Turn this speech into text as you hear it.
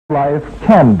Life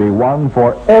can be one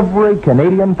for every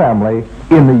Canadian family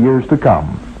in the years to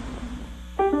come.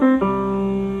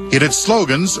 In its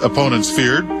slogans, opponents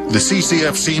feared the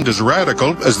CCF seemed as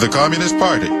radical as the Communist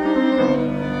Party.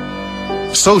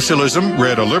 Socialism,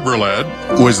 read a liberal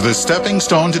ad, was the stepping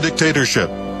stone to dictatorship.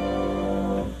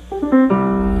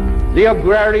 The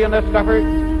agrarian has suffered,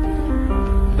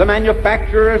 the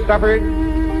manufacturer has suffered,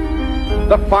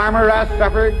 the farmer has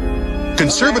suffered.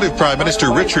 Conservative Prime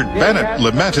Minister Richard Bennett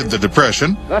lamented the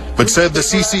Depression, but said the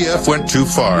CCF went too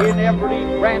far.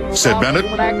 Said Bennett,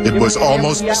 it was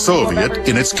almost Soviet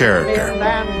in its character.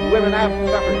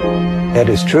 It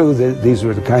is true that these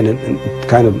were the kind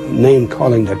of name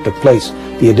calling that took place.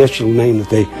 The additional name that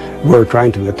they were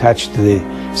trying to attach to the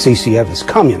CCF as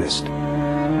communist.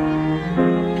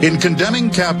 In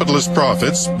condemning capitalist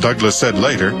profits, Douglas said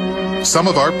later, some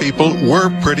of our people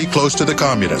were pretty close to the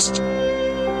communists.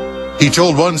 He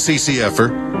told one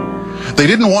CCFer, they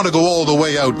didn't want to go all the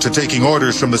way out to taking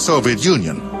orders from the Soviet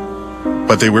Union,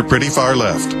 but they were pretty far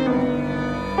left.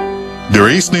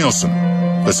 Doris Nielsen,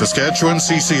 the Saskatchewan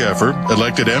CCFer,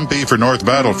 elected MP for North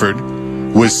Battleford,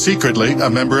 was secretly a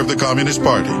member of the Communist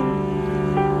Party.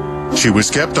 She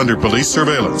was kept under police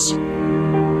surveillance.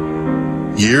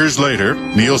 Years later,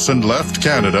 Nielsen left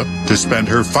Canada to spend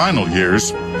her final years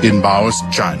in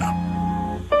Maoist China.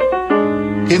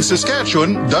 In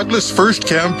Saskatchewan, Douglas first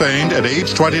campaigned at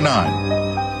age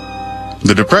 29.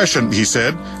 The Depression, he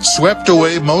said, swept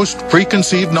away most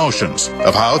preconceived notions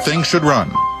of how things should run.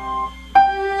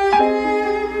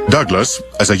 Douglas,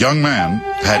 as a young man,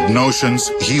 had notions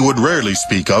he would rarely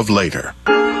speak of later.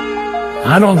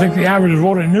 I don't think the average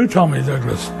voter knew Tommy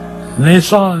Douglas. They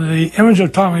saw the image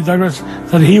of Tommy Douglas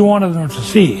that he wanted them to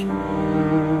see.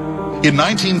 In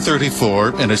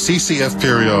 1934, in a CCF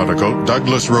periodical,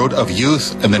 Douglas wrote of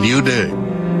youth and the new day.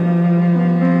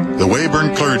 The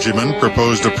Weyburn clergyman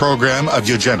proposed a program of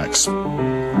eugenics,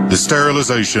 the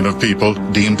sterilization of people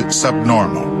deemed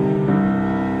subnormal.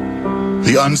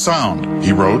 The unsound,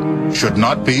 he wrote, should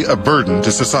not be a burden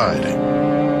to society.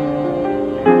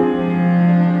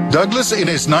 Douglas, in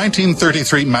his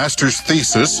 1933 master's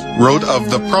thesis, wrote of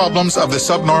the problems of the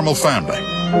subnormal family,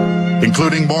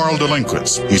 including moral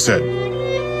delinquents, he said,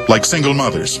 like single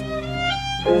mothers.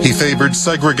 He favored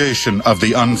segregation of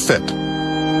the unfit.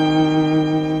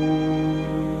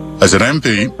 As an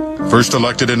MP, first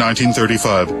elected in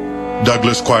 1935,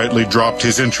 Douglas quietly dropped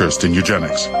his interest in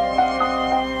eugenics.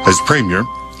 As Premier,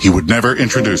 he would never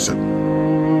introduce it.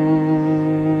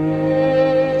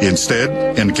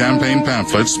 Instead, in campaign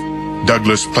pamphlets,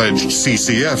 Douglas pledged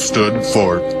CCF stood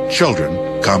for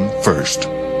Children Come First.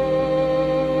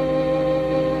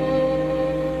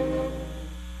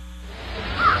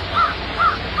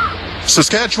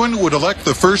 Saskatchewan would elect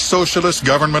the first socialist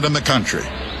government in the country.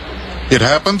 It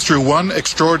happened through one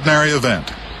extraordinary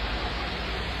event.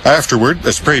 Afterward,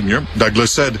 as Premier,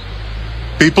 Douglas said,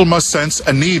 people must sense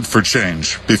a need for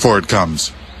change before it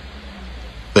comes.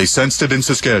 They sensed it in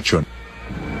Saskatchewan,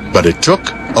 but it took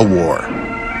a war.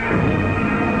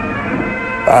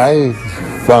 I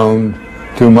found,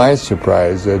 to my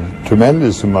surprise, a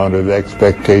tremendous amount of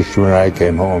expectation when I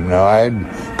came home. Now,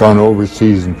 I'd gone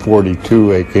overseas in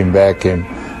 42, I came back in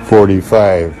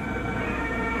 45.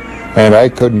 And I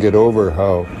couldn't get over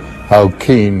how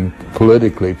keen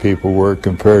politically people were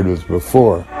compared with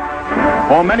before.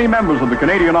 For many members of the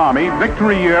Canadian Army,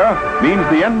 Victory Year means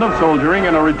the end of soldiering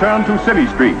and a return to City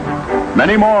Street.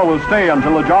 Many more will stay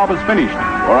until the job is finished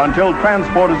or until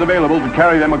transport is available to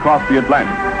carry them across the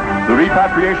Atlantic. The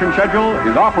repatriation schedule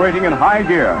is operating in high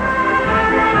gear.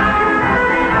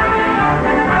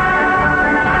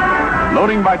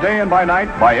 Loading by day and by night,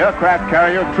 by aircraft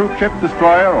carrier, troop ship,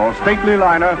 destroyer, or stately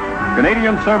liner,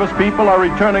 Canadian service people are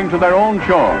returning to their own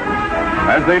shores.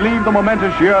 As they leave the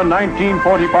momentous year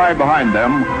 1945 behind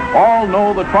them, all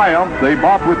know the triumph they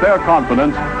bought with their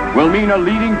confidence will mean a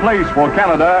leading place for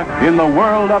Canada in the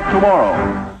world of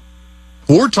tomorrow.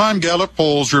 Wartime Gallup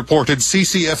polls reported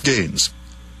CCF gains.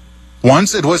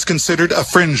 Once it was considered a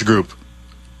fringe group.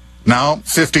 Now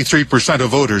 53% of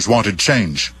voters wanted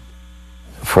change.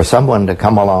 For someone to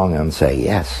come along and say,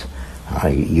 yes,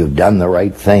 you've done the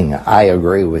right thing, I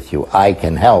agree with you, I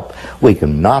can help, we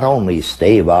can not only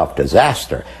stave off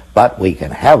disaster, but we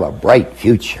can have a bright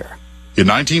future. In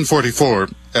 1944,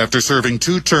 after serving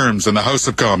 2 terms in the House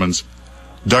of Commons,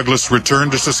 Douglas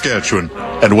returned to Saskatchewan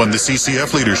and won the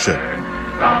CCF leadership.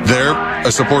 There,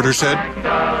 a supporter said,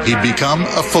 he'd become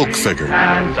a folk figure.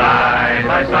 And side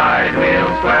by side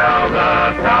we'll swell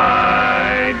the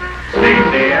pride,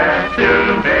 CCF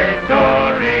to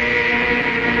victory.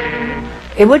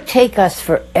 It would take us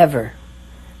forever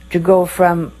to go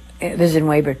from, this is in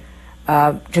Weyburn,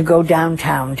 to go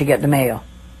downtown to get the mail.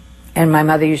 And my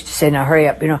mother used to say, now hurry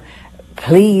up,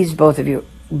 please, both of you,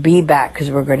 be back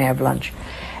because we're going to have lunch.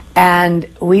 And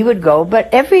we would go, but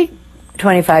every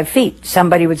 25 feet,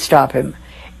 somebody would stop him.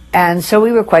 And so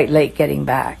we were quite late getting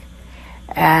back.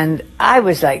 And I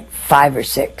was like 5 or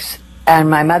 6. And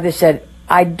my mother said,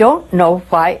 I don't know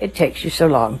why it takes you so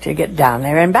long to get down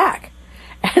there and back.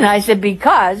 And I said,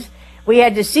 because we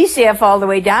had to CCF all the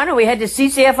way down and we had to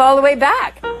CCF all the way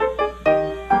back.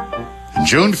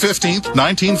 June 15th,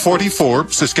 1944,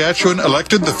 Saskatchewan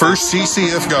elected the first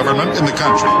CCF government in the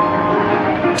country.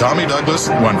 Tommy Douglas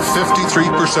won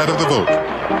 53% of the vote.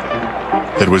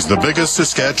 It was the biggest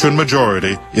Saskatchewan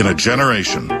majority in a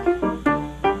generation.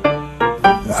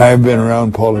 I've been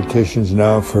around politicians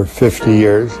now for 50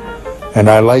 years, and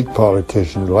I like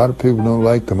politicians. A lot of people don't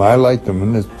like them. I like them,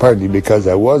 and it's partly because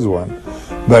I was one,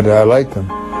 but I like them.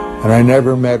 And I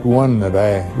never met one that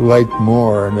I liked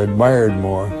more and admired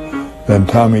more than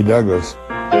Tommy Douglas.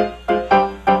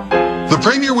 The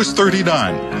Premier was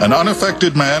 39, an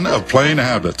unaffected man of plain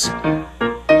habits.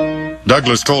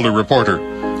 Douglas told a reporter,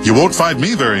 "You won't find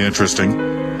me very interesting.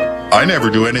 I never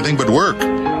do anything but work."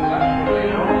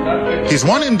 His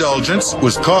one indulgence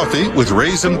was coffee with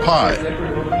raisin pie.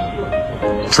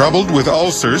 Troubled with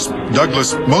ulcers,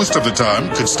 Douglas most of the time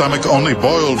could stomach only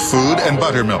boiled food and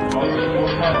buttermilk.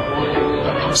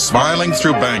 Smiling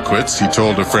through banquets, he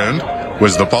told a friend,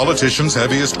 was the politician's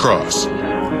heaviest cross.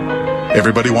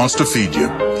 "Everybody wants to feed you,"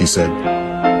 he said.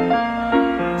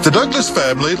 The Douglas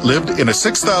family lived in a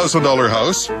 $6,000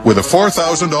 house with a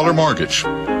 $4,000 mortgage.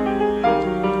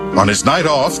 On his night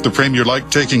off, the Premier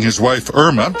liked taking his wife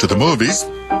Irma to the movies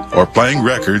or playing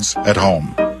records at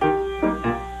home.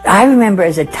 I remember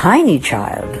as a tiny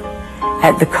child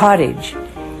at the cottage,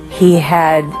 he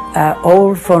had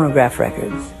old phonograph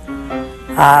records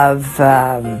of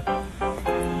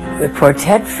the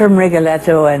quartet from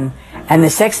Rigoletto and the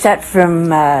sextet from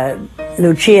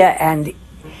Lucia, and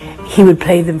he would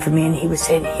play them for me, and he would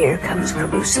say, "Here comes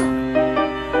Caruso."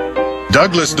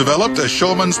 Douglas developed a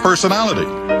showman's personality.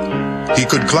 He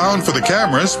could clown for the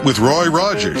cameras with Roy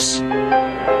Rogers.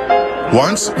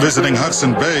 Once, visiting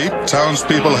Hudson Bay,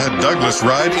 townspeople had Douglas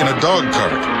ride in a dog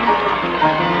cart.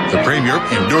 The Premier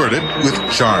endured it with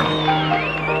charm.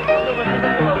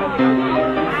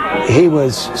 He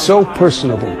was so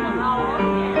personable.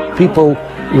 People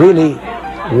really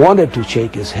wanted to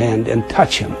shake his hand and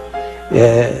touch him.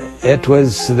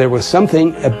 There was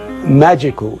something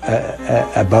magical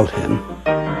about him.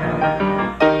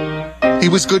 He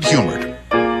was good-humored.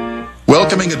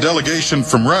 Welcoming a delegation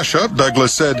from Russia,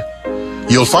 Douglas said,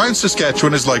 "You'll find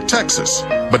Saskatchewan is like Texas,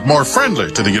 but more friendly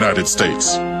to the United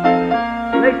States."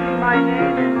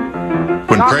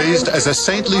 When praised as a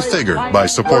saintly figure by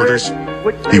supporters,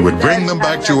 he would bring them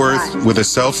back to earth with a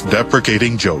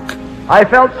self-deprecating joke. I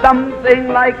felt something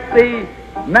like the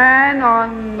man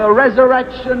on the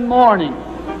resurrection morning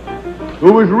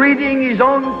who was reading his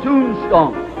own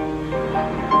tombstone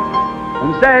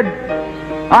and said,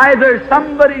 "Either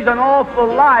somebody's an awful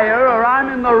liar or I'm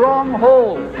in the wrong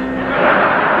hole."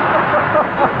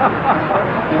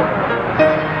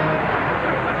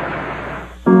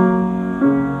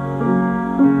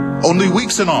 Only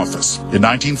weeks in office, in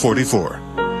 1944,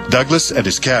 Douglas and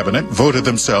his cabinet voted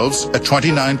themselves a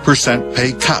 29%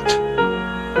 pay cut.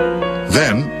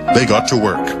 Then they got to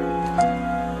work.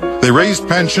 They raised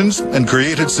pensions and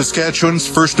created Saskatchewan's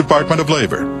first Department of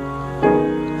Labor.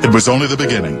 It was only the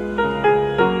beginning.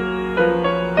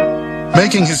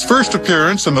 Making his first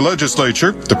appearance in the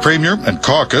legislature, the Premier and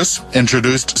caucus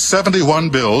introduced 71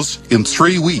 bills in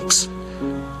 3 weeks.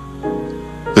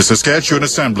 The Saskatchewan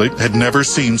Assembly had never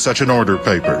seen such an order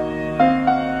paper.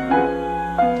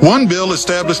 One bill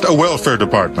established a welfare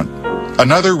department.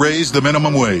 Another raised the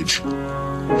minimum wage.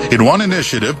 In one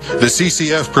initiative, the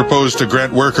CCF proposed to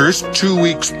grant workers 2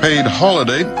 weeks paid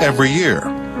holiday every year,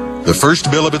 the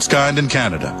first bill of its kind in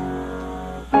Canada.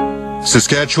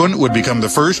 Saskatchewan would become the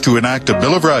first to enact a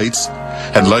Bill of Rights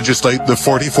and legislate the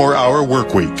 44-hour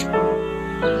work week.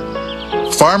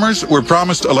 Farmers were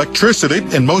promised electricity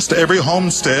in most every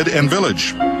homestead and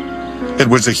village. It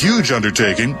was a huge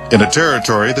undertaking in a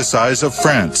territory the size of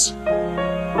France.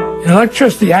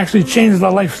 Electricity actually changed the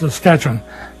life of Saskatchewan.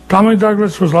 Tommy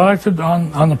Douglas was elected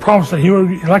on the promise that he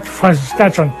would electrify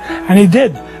Saskatchewan, and he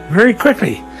did, very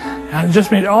quickly. And it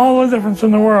just made all the difference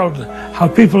in the world, how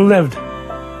people lived.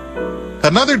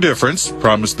 Another difference,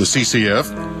 promised the CCF,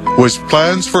 was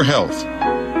plans for health.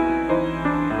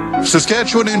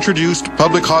 Saskatchewan introduced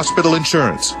public hospital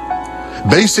insurance.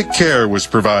 Basic care was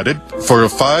provided for a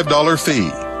 $5 fee.